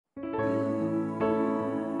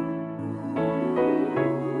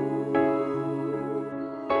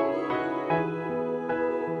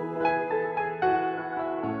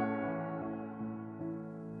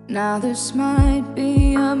Now this might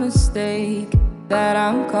be a mistake that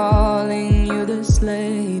I'm calling you this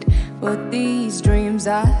late, but these dreams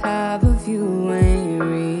I have of you ain't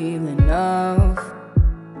real enough.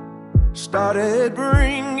 Started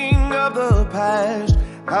bringing up the past,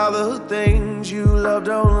 how the things you love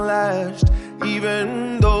don't last,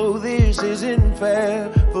 even though this isn't fair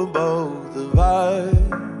for both of us.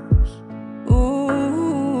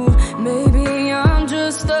 Ooh, maybe I'm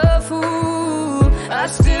just a fool. I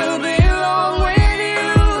still belong with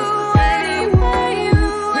you, anywhere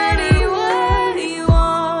you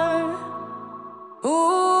are.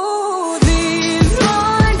 Ooh, these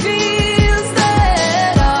minefields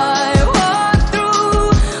that I walk through.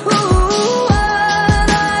 Ooh, what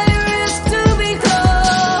I risk to be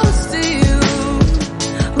close to you.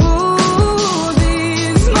 Ooh,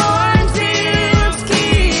 these minefields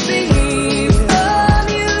keeping me from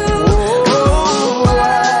you. Ooh,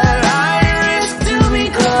 what I risk to be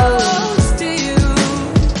close to you.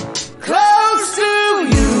 Close to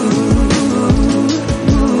you.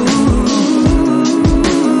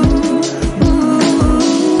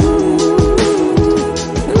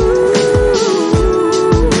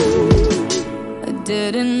 I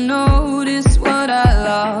didn't notice what I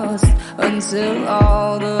lost until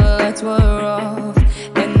all the lights were off,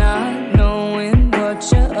 and not knowing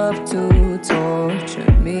what you're up to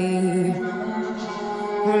tortured me.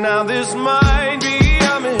 Now this might be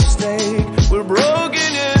a mistake, we're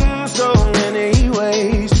broken in so many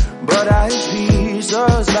ways, but I piece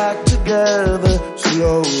us back together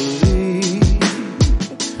slowly.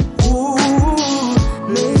 Ooh,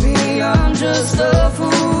 Maybe I'm just a fool.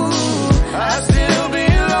 I still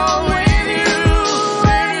belong with you,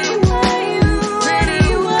 anywhere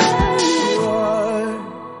you are.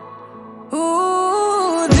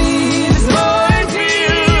 Ooh, these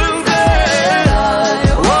Minefields that I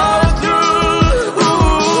walk through.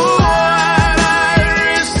 Ooh, what I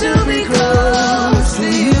risk to be close to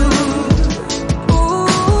you.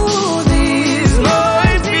 Ooh, these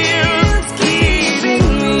Minefields keeping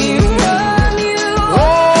me from you. Oh,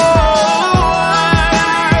 what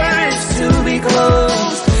I risk to be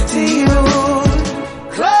close to you.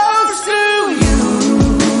 Close to you.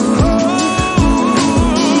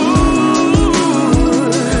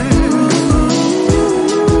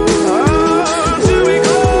 To be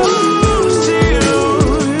close to you.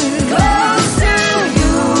 Close to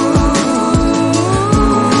you.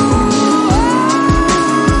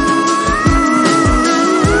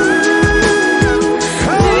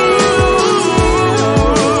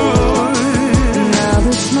 Now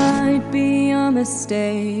this might be a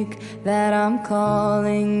mistake that I'm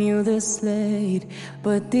calling you this late,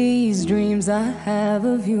 but these dreams I have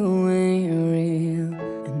of you ain't real.